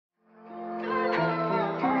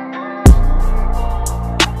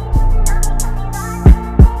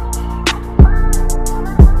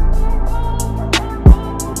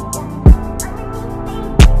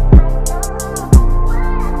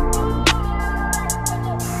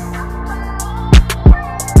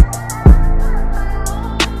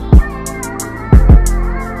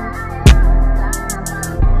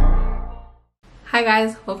Hi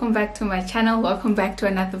guys, welcome back to my channel. Welcome back to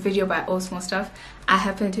another video by All Small Stuff. I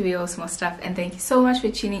happen to be All Small Stuff, and thank you so much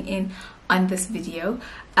for tuning in on this video.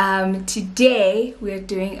 Today we are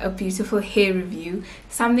doing a beautiful hair review,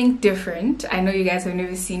 something different. I know you guys have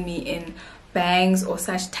never seen me in bangs or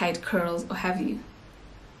such tight curls, or have you?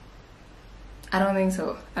 I don't think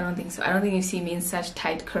so. I don't think you've seen me in such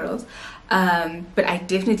tight curls. But I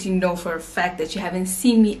definitely know for a fact that you haven't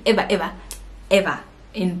seen me ever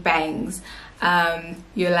in bangs.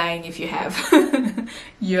 You're lying if you have.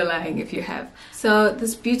 You're lying if you have. So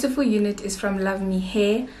this beautiful unit is from Luvme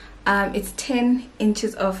hair. It's 10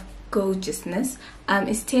 inches of gorgeousness.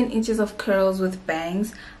 It's 10 inches of curls with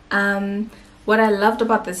bangs. What I loved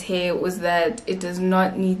about this hair was that it does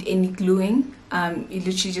not need any gluing. You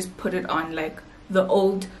literally just put it on like the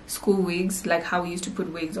old school wigs, like how we used to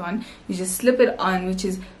put wigs on. You just slip it on, which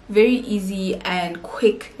is very easy and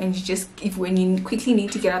quick, and you just, when you quickly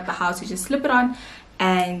need to get out the house, you just slip it on,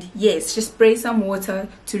 and yes, just spray some water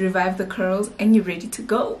to revive the curls and you're ready to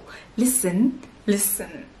go. Listen,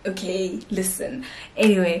 okay, listen.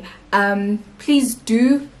 Anyway, please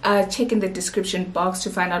do check in the description box to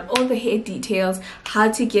find out all the hair details,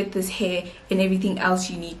 how to get this hair, and everything else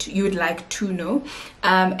you would like to know.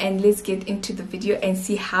 And let's get into the video and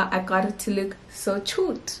see how I got it to look so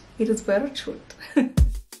cute. It is very cute.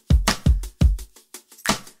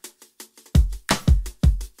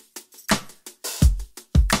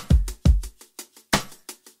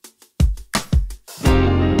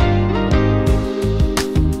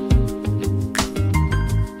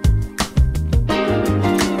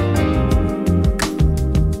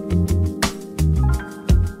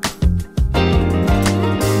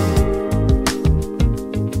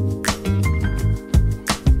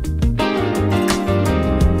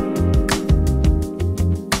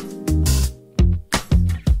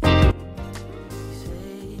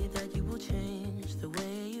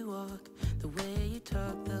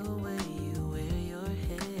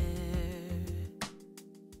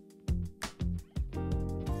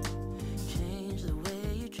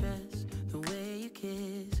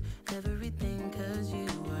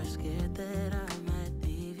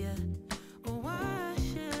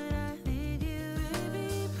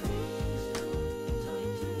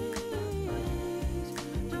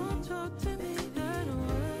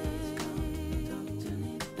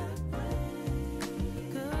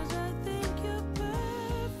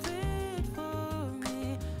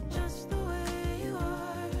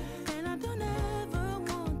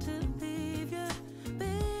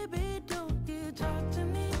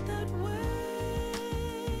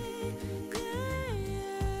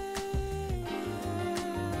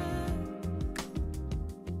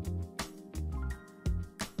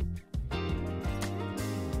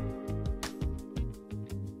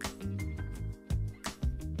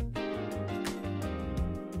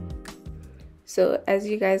 So as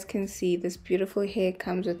you guys can see, this beautiful hair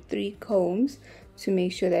comes with 3 combs to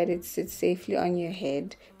make sure that it sits safely on your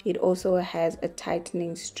head. It also has a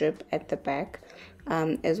tightening strip at the back,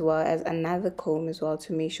 as well as another comb as well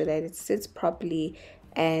to make sure that it sits properly,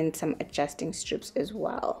 and some adjusting strips as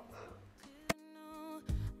well.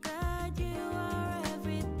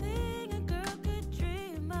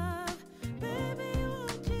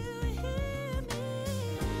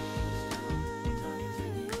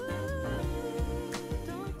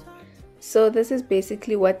 So this is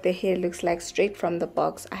basically what the hair looks like straight from the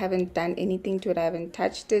box. I haven't done anything to it. I haven't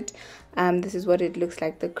touched it. This is what it looks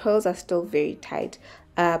like. The curls are still very tight,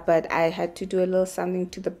 but I had to do a little something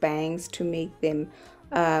to the bangs to make them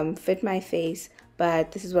fit my face.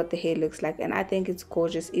 But this is what the hair looks like, and I think it's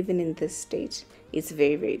gorgeous. Even in this state, it's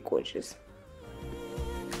very, very gorgeous.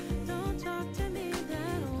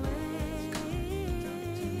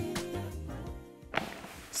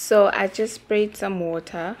 So I just sprayed some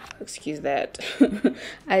water, excuse that.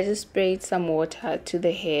 I just sprayed some water to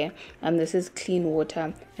the hair, and this is clean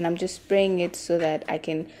water, and I'm just spraying it so that I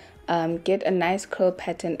can get a nice curl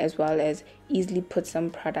pattern, as well as easily put some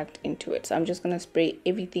product into it. So I'm just gonna spray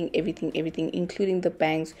everything, including the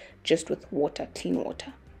bangs, just with water, clean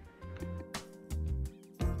water.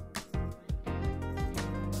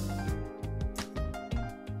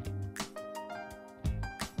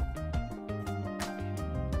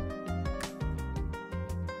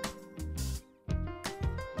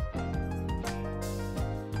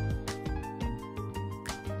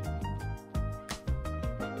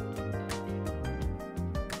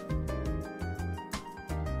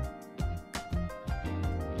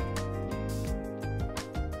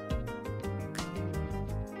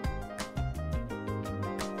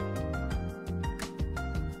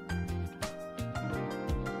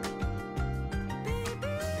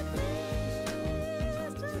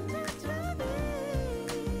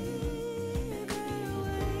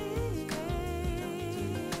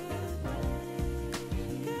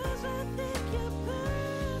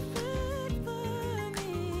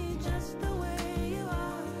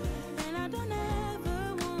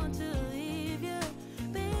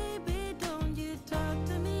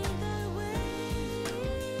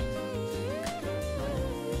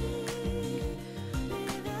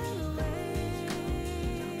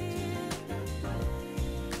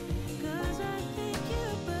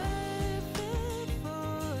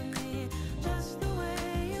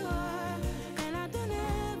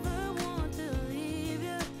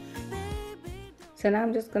 So now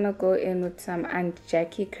I'm just gonna go in with some Aunt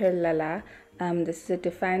Jackie Curlz. This is a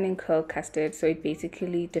defining curl custard, so it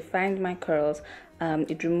basically defined my curls.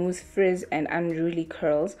 It removes frizz and unruly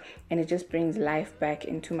curls, and it just brings life back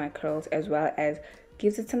into my curls, as well as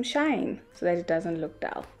gives it some shine so that it doesn't look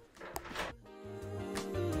dull.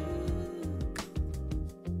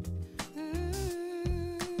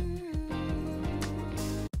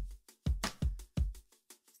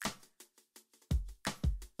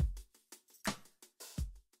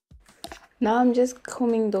 Now I'm just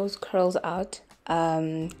combing those curls out,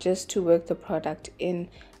 just to work the product in,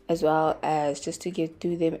 as well as just to get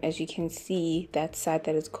through them. As you can see, that side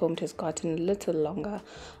that is combed has gotten a little longer.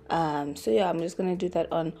 So yeah, I'm just gonna do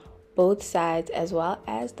that on both sides as well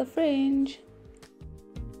as the fringe.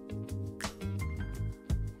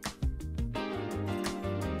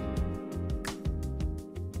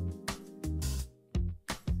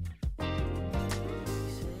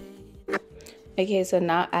 Okay, so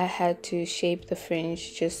now I had to shape the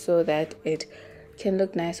fringe just so that it can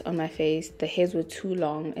look nice on my face. The hairs were too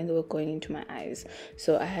long and they were going into my eyes,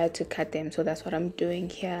 so I had to cut them. So that's what I'm doing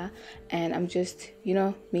here, and I'm just, you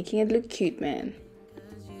know, making it look cute, man.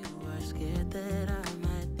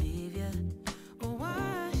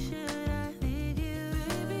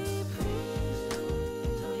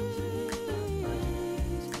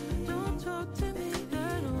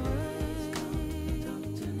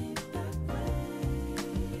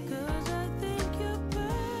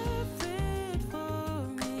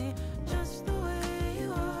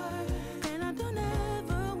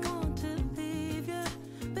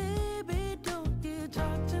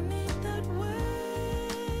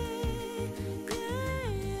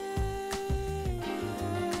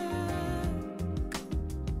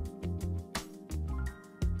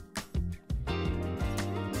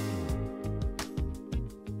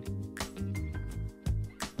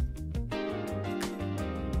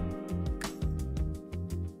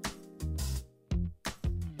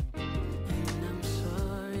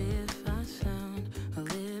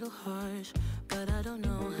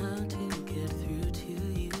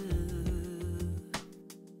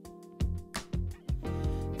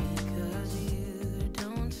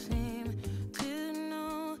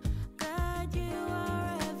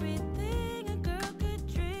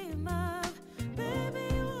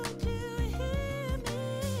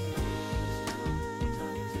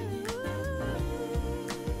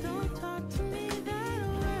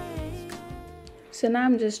 So now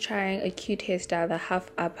I'm just trying a cute hairstyle, the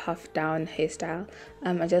half up, half down hairstyle.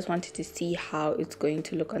 I just wanted to see how it's going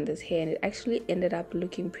to look on this hair, and it actually ended up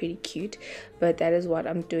looking pretty cute. But that is what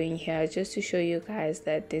I'm doing here, just to show you guys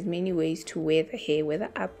that there's many ways to wear the hair, whether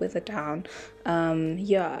up, whether down.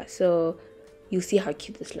 Yeah, so you'll see how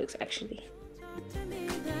cute this looks actually.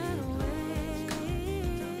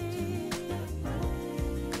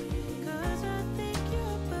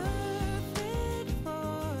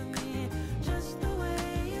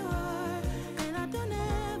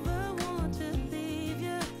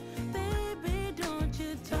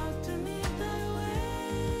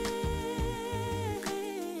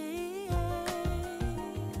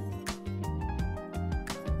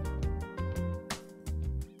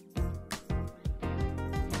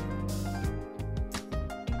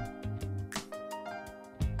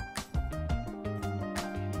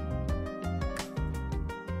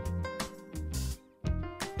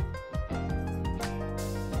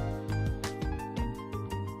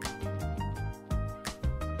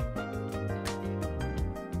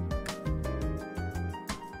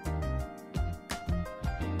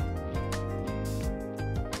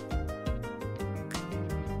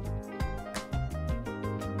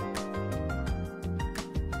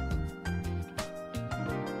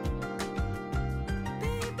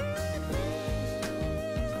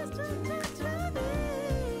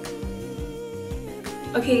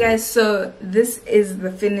 Okay guys, so this is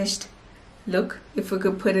the finished look, if we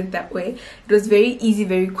could put it that way. It was very easy,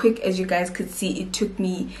 very quick. As you guys could see, it took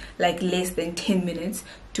me like less than 10 minutes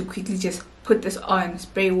to quickly just put this on,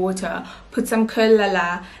 spray water, put some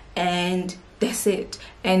Curlz, and that's it.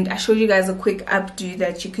 And I showed you guys a quick updo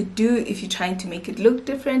that you could do if you're trying to make it look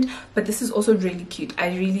different, but this is also really cute. I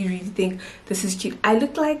really think this is cute. I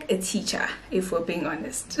look like a teacher, if we're being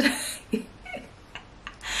honest.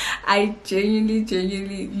 I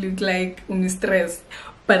genuinely look like mistress,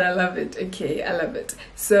 but I love it. Okay, I love it.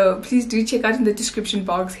 So please do check out in the description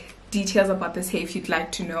box details about this hair. If you'd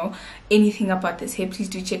like to know anything about this hair, please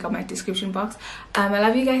do check out my description box. I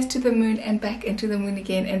love you guys to the moon and back, into the moon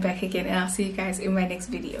again and back again, and I'll see you guys in my next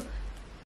video.